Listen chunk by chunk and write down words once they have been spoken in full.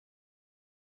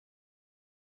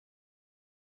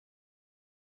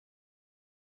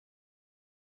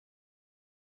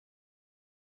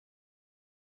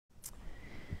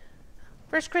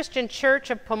First Christian Church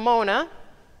of Pomona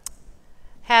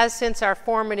has, since our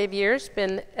formative years,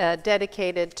 been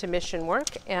dedicated to mission work,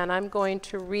 and I'm going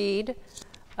to read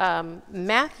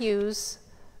Matthew's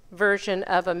version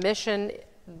of a mission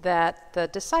that the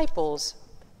disciples,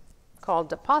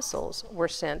 called apostles, were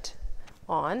sent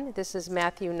on. This is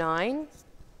Matthew 9,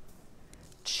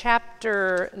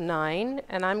 chapter 9,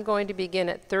 and I'm going to begin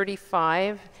at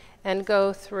 35 and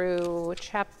go through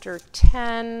chapter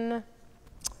 10.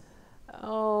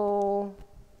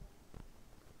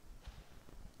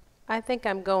 I think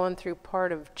I'm going through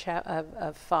part of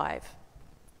 5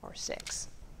 or 6.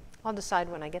 I'll decide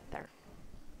when I get there.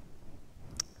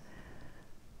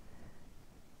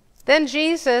 Then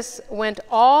Jesus went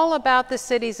all about the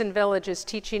cities and villages,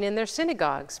 teaching in their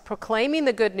synagogues, proclaiming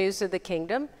the good news of the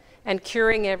kingdom, and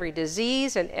curing every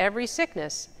disease and every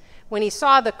sickness. When he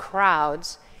saw the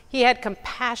crowds, he had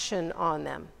compassion on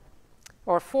them,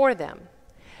 or for them,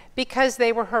 because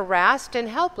they were harassed and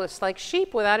helpless like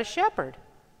sheep without a shepherd.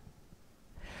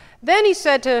 Then he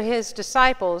said to his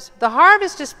disciples, "The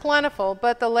harvest is plentiful,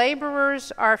 but the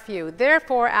laborers are few.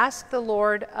 Therefore ask the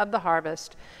Lord of the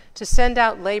harvest to send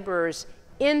out laborers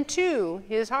into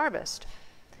his harvest."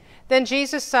 Then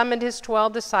Jesus summoned his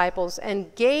 12 disciples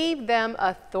and gave them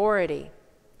authority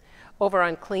over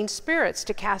unclean spirits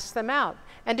to cast them out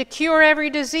and to cure every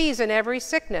disease and every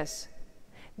sickness.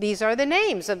 These are the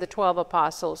names of the 12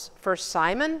 apostles: first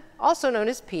Simon, also known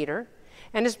as Peter,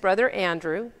 and his brother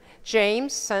Andrew,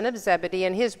 James, son of Zebedee,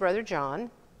 and his brother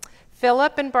John,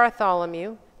 Philip and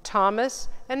Bartholomew, Thomas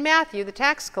and Matthew, the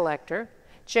tax collector,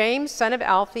 James, son of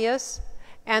Alphaeus,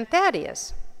 and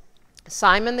Thaddeus,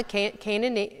 Simon the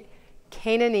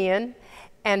Canaanian,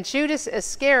 and Judas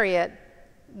Iscariot,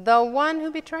 the one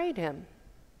who betrayed him.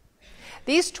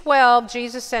 These 12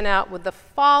 Jesus sent out with the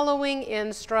following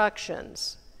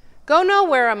instructions: "Go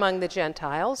nowhere among the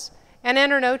Gentiles, and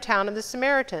enter no town of the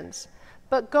Samaritans,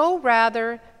 but go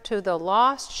rather to the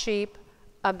lost sheep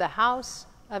of the house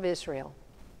of Israel."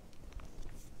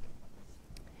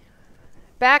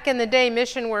 Back in the day,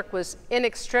 mission work was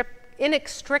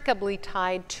inextricably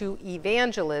tied to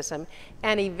evangelism,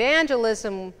 and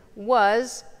evangelism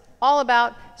was all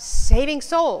about saving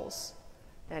souls,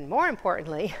 and more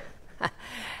importantly,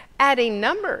 adding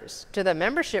numbers to the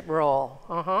membership roll.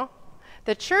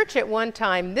 This church at one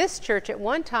time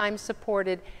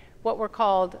supported what were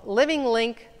called Living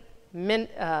Link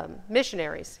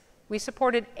missionaries. We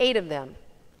supported 8 of them.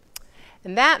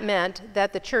 And that meant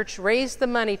that the church raised the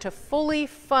money to fully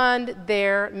fund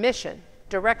their mission,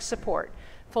 direct support,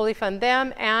 fully fund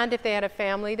them, and if they had a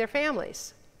family, their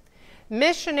families.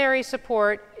 Missionary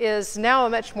support is now a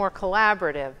much more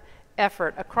collaborative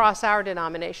effort across our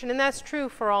denomination, and that's true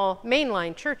for all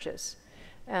mainline churches.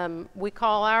 We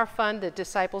call our fund the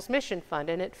Disciples Mission Fund,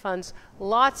 and it funds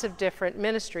lots of different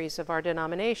ministries of our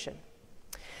denomination.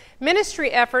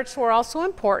 Ministry efforts were also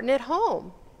important at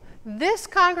home. This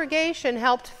congregation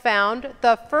helped found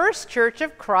the First Church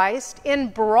of Christ in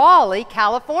Brawley,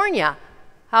 California.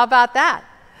 How about that?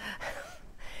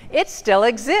 It still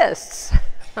exists.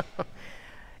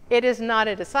 It is not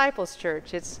a disciples'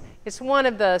 church. It's one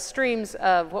of the streams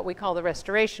of what we call the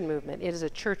Restoration Movement. It is a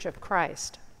Church of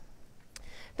Christ.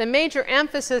 The major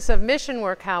emphasis of mission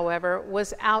work, however,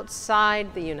 was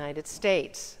outside the United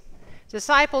States.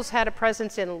 Disciples had a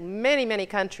presence in many, many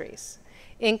countries,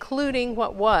 including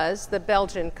what was the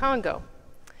Belgian Congo.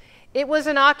 It was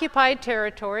an occupied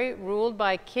territory ruled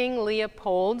by King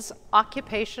Leopold's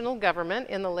occupational government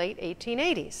in the late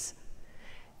 1880s.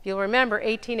 If you'll remember,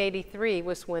 1883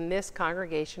 was when this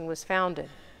congregation was founded.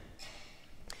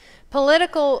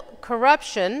 Political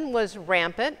corruption was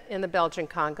rampant in the Belgian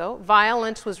Congo.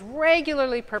 Violence was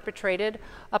regularly perpetrated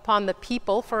upon the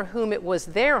people for whom it was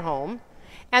their home,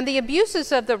 and the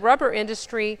abuses of the rubber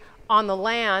industry on the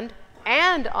land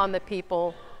and on the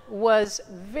people was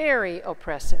very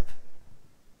oppressive.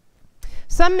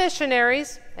 Some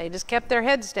missionaries, they just kept their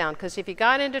heads down, because if you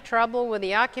got into trouble with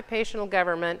the occupational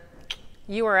government,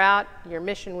 you were out, your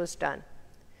mission was done.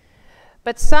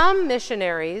 But some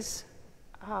missionaries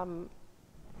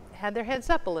had their heads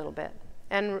up a little bit,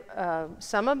 and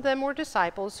some of them were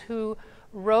disciples who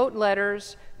wrote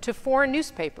letters to foreign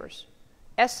newspapers,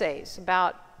 essays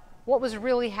about what was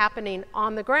really happening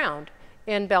on the ground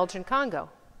in Belgian Congo.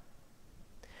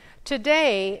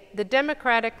 Today, the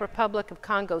Democratic Republic of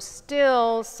Congo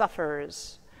still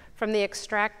suffers from the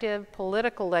extractive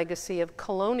political legacy of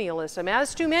colonialism,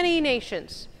 as do many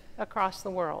nations across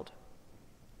the world.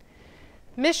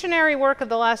 Missionary work of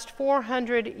the last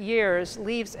 400 years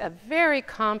leaves a very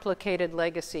complicated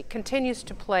legacy, continues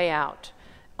to play out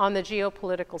on the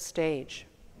geopolitical stage.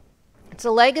 It's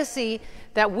a legacy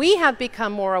that we have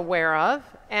become more aware of,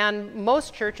 and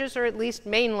most churches, or at least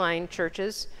mainline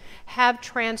churches, have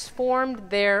transformed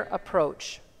their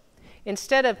approach.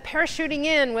 Instead of parachuting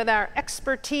in with our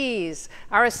expertise,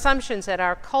 our assumptions that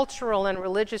our cultural and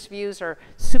religious views are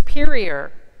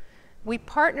superior, we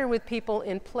partner with people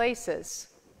in places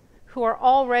who are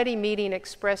already meeting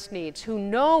expressed needs, who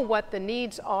know what the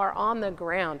needs are on the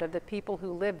ground of the people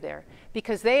who live there,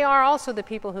 because they are also the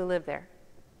people who live there.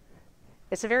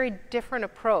 It's a very different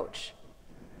approach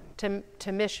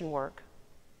to mission work.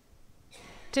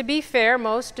 To be fair,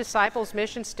 most disciples'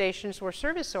 mission stations were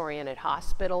service-oriented: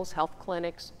 hospitals, health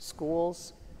clinics,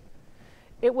 schools.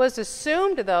 It was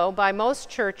assumed, though, by most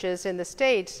churches in the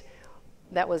States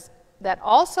that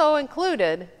also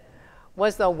included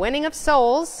was the winning of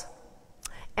souls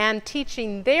and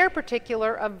teaching their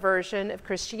particular version of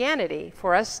Christianity.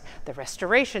 For us, the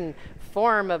Restoration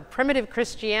form of primitive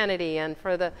Christianity, and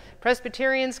for the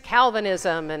Presbyterians,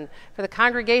 Calvinism, and for the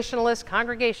Congregationalists,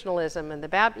 Congregationalism, and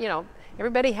the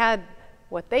everybody had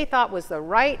what they thought was the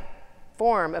right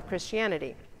form of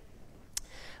Christianity.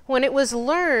 When it was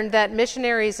learned that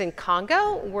missionaries in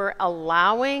Congo were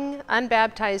allowing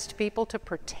unbaptized people to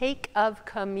partake of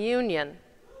communion,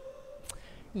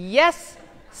 yes,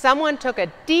 someone took a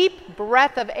deep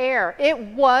breath of air. It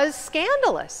was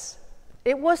scandalous.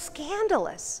 It was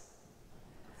scandalous.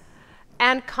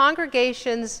 And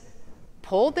congregations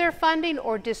pulled their funding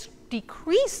or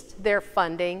decreased their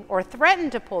funding or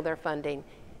threatened to pull their funding,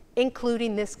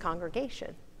 including this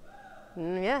congregation.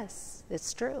 Yes,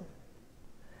 it's true.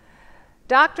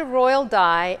 Dr. Royal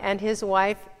Dye and his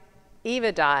wife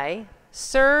Eva Dye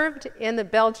served in the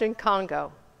Belgian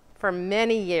Congo for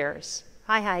many years.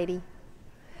 Hi, Heidi.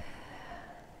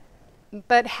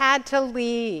 But had to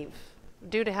leave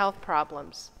due to health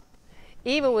problems.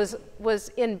 Eva was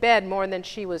in bed more than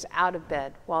she was out of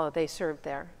bed while they served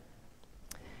there.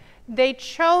 They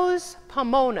chose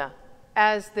Pomona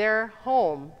as their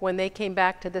home when they came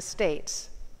back to the States.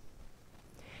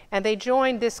 And they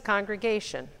joined this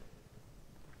congregation.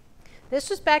 This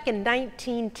was back in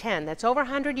 1910. That's over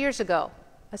 100 years ago.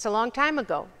 That's a long time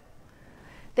ago.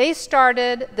 They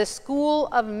started the School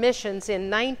of Missions in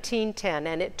 1910,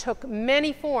 and it took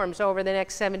many forms over the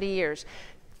next 70 years.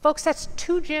 Folks, that's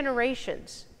 2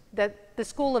 generations that the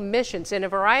School of Missions, in a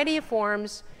variety of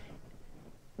forms,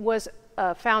 was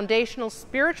a foundational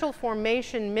spiritual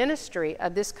formation ministry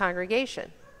of this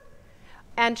congregation.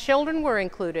 And children were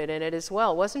included in it as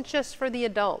well. It wasn't just for the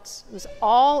adults. It was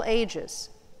all ages.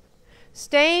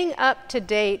 Staying up to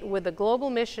date with the global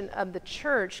mission of the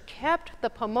church kept the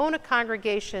Pomona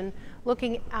congregation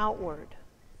looking outward,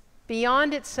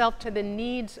 beyond itself to the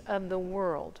needs of the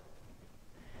world.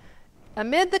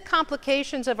 Amid the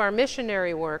complications of our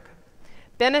missionary work,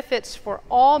 benefits for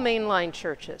all mainline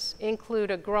churches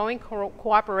include a growing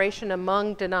cooperation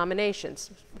among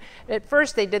denominations. At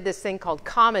first, they did this thing called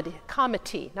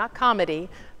comity, not comedy.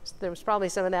 There was probably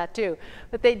some of that too.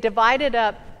 But they divided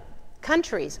up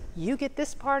countries. You get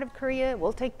this part of Korea,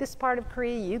 we'll take this part of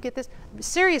Korea, you get this.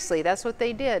 Seriously, that's what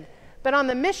they did. But on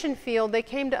the mission field, they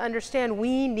came to understand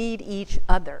we need each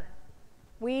other.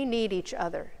 We need each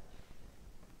other.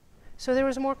 So there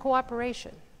was more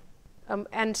cooperation.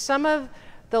 And some of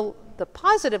the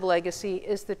positive legacy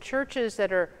is the churches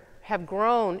that have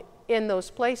grown in those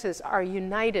places are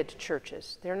united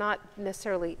churches. They're not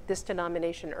necessarily this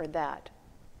denomination or that.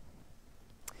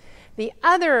 The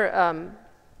other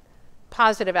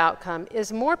positive outcome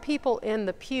is more people in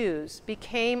the pews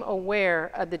became aware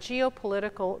of the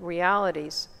geopolitical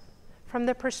realities from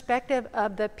the perspective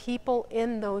of the people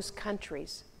in those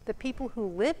countries, the people who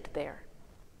lived there.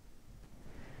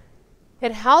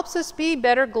 It helps us be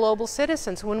better global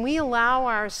citizens when we allow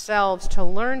ourselves to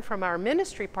learn from our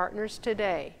ministry partners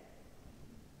today.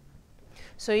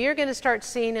 So you're going to start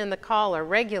seeing in the caller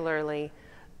regularly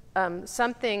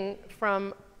something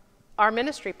from our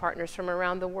ministry partners from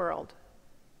around the world.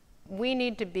 We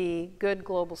need to be good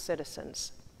global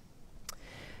citizens.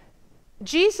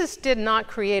 Jesus did not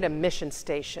create a mission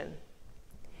station.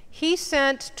 He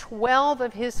sent 12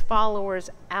 of his followers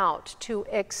out to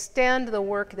extend the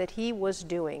work that he was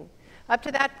doing. Up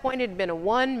to that point, it had been a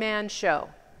one-man show,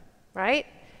 right?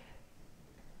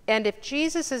 And if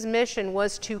Jesus' mission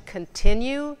was to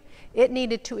continue, it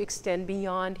needed to extend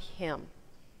beyond him.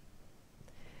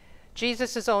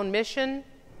 Jesus' own mission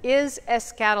is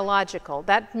eschatological.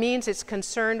 That means it's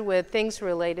concerned with things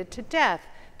related to death,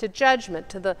 to judgment,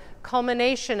 to the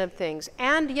culmination of things,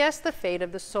 and yes, the fate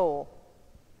of the soul.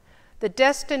 The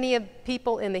destiny of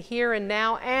people in the here and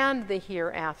now and the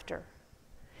hereafter.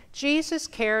 Jesus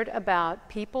cared about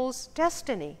people's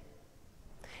destiny.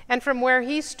 And from where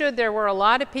he stood, there were a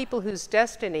lot of people whose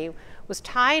destiny was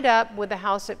tied up with the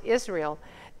house of Israel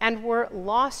and were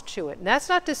lost to it. And that's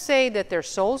not to say that their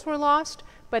souls were lost,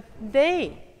 but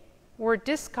they were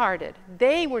discarded.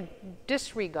 They were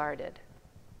disregarded.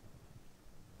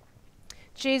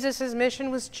 Jesus'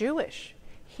 mission was Jewish.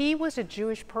 He was a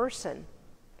Jewish person.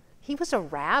 He was a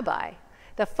rabbi.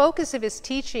 The focus of his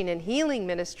teaching and healing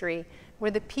ministry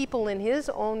were the people in his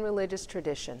own religious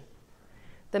tradition.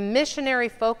 The missionary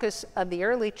focus of the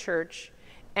early church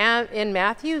and in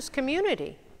Matthew's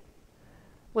community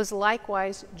was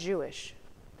likewise Jewish.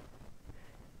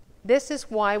 This is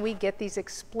why we get these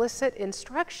explicit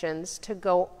instructions to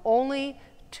go only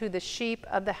to the sheep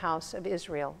of the house of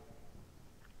Israel.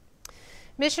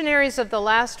 Missionaries of the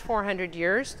last 400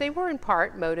 years, they were in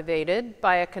part motivated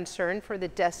by a concern for the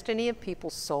destiny of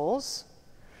people's souls,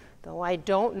 though I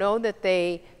don't know that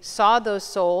they saw those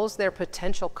souls, their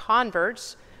potential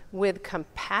converts, with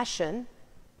compassion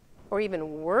or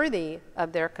even worthy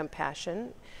of their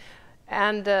compassion.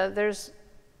 And there's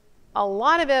a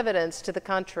lot of evidence to the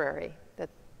contrary that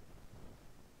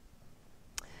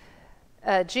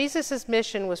Jesus'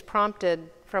 mission was prompted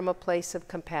from a place of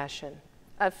compassion,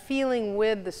 of feeling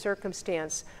with the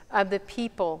circumstance of the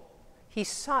people he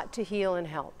sought to heal and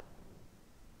help.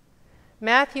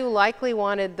 Matthew likely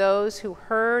wanted those who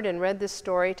heard and read this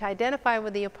story to identify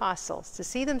with the apostles, to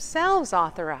see themselves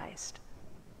authorized,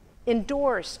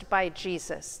 endorsed by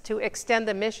Jesus to extend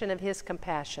the mission of his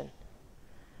compassion.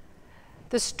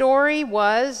 The story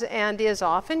was and is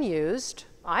often used,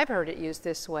 I've heard it used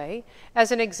this way,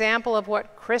 as an example of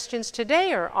what Christians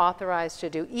today are authorized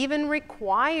to do, even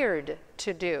required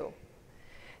to do.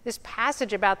 This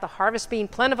passage about the harvest being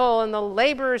plentiful and the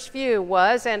laborers few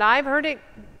was, and I've heard it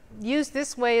used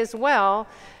this way as well,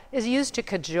 is used to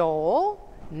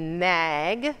cajole,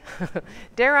 nag,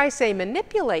 dare I say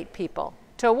manipulate people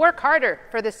to work harder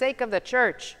for the sake of the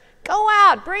church. Go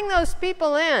out, bring those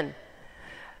people in.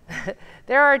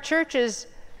 There are churches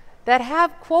that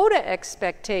have quota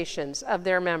expectations of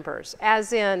their members,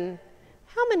 as in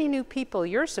how many new people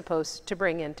you're supposed to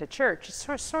bring into church. It's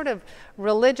a sort of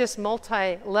religious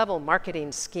multi-level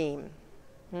marketing scheme.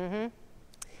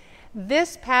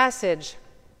 This passage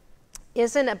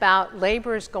isn't about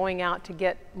laborers going out to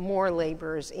get more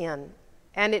laborers in,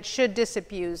 and it should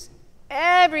disabuse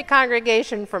every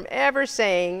congregation from ever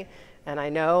saying, and I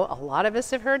know a lot of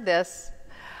us have heard this,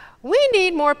 we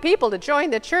need more people to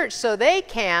join the church so they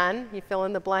can, you fill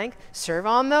in the blank, serve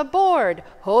on the board,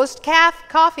 host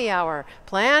coffee hour,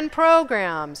 plan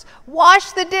programs,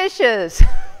 wash the dishes,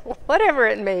 whatever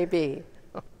it may be.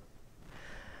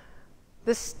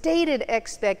 The stated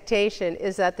expectation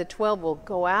is that the 12 will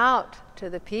go out to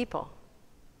the people,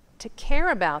 to care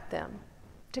about them,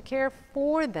 to care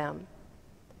for them,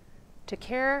 to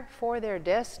care for their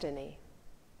destiny.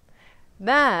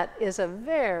 That is a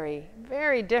very,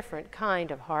 very different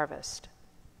kind of harvest.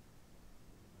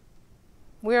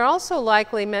 We are also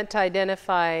likely meant to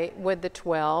identify with the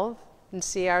 12 and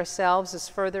see ourselves as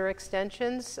further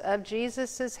extensions of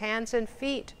Jesus' hands and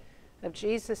feet, of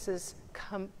Jesus'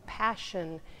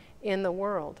 compassion in the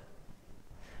world.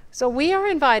 So we are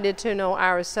invited to know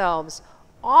ourselves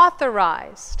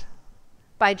authorized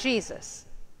by Jesus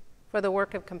for the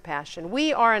work of compassion.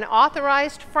 We are an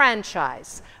authorized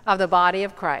franchise of the body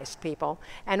of Christ, people,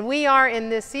 and we are in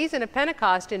this season of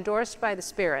Pentecost endorsed by the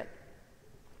Spirit.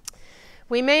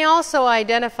 We may also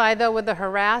identify, though, with the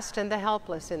harassed and the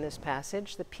helpless in this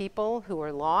passage, the people who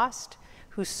are lost,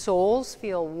 whose souls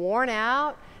feel worn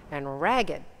out and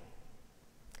ragged.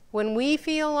 When we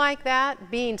feel like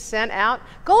that, being sent out,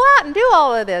 go out and do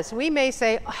all of this, we may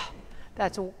say, oh,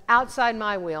 that's outside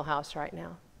my wheelhouse right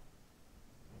now.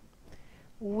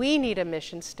 We need a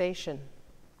mission station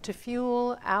to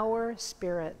fuel our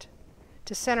spirit,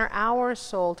 to center our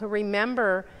soul, to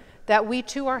remember that we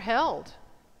too are held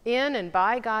in and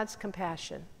by God's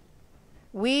compassion.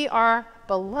 We are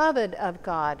beloved of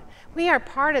God. We are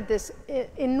part of this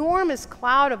enormous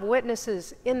cloud of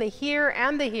witnesses in the here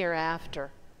and the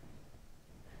hereafter.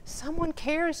 Someone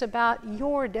cares about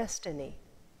your destiny.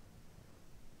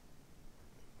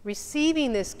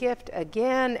 Receiving this gift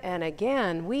again and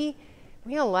again, we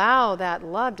allow that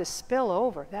love to spill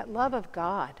over, that love of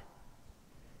God,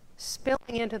 spilling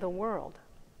into the world.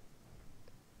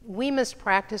 We must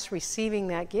practice receiving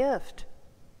that gift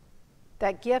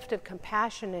of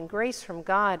compassion and grace from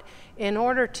God in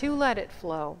order to let it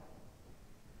flow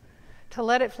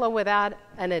without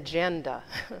an agenda,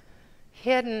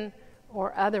 hidden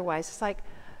or otherwise. It's like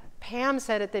Pam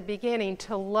said at the beginning,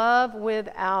 to love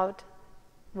without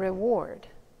reward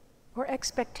or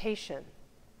expectation.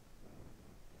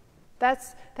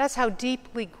 That's how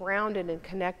deeply grounded and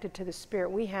connected to the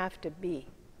Spirit we have to be.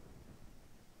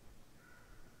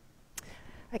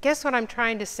 I guess what I'm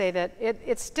trying to say that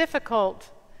it's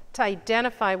difficult to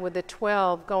identify with the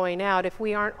 12 going out if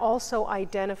we aren't also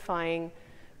identifying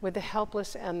with the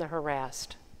helpless and the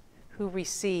harassed who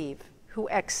receive, who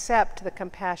accept the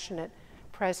compassionate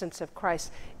presence of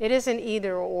Christ. It isn't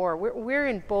either or. We're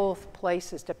in both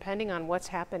places depending on what's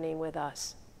happening with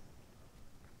us.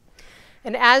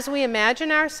 And as we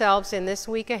imagine ourselves in this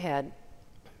week ahead,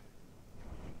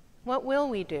 what will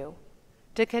we do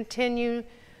to continue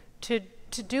to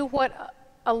do what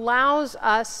allows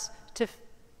us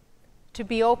to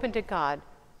be open to God,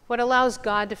 what allows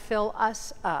God to fill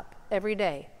us up every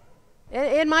day?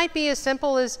 It might be as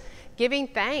simple as giving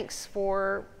thanks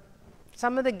for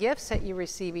some of the gifts that you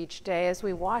receive each day as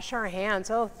we wash our hands.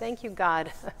 Oh, thank you,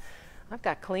 God. I've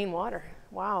got clean water.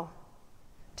 Wow.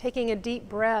 Taking a deep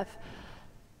breath.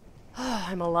 Oh,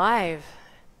 I'm alive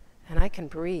and I can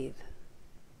breathe.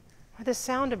 Or the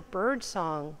sound of bird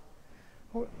song,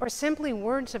 or simply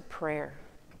words of prayer.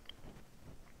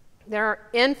 There are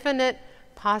infinite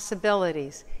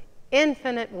possibilities,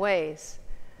 infinite ways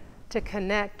to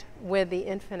connect with the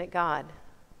infinite God.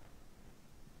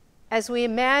 As we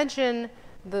imagine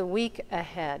the week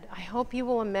ahead, I hope you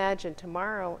will imagine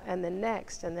tomorrow and the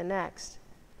next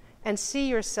and see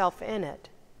yourself in it.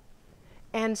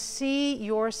 And see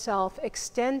yourself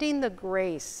extending the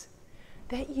grace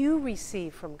that you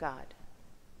receive from God,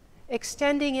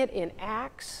 extending it in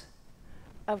acts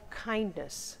of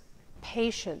kindness,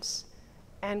 patience,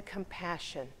 and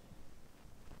compassion.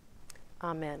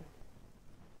 Amen.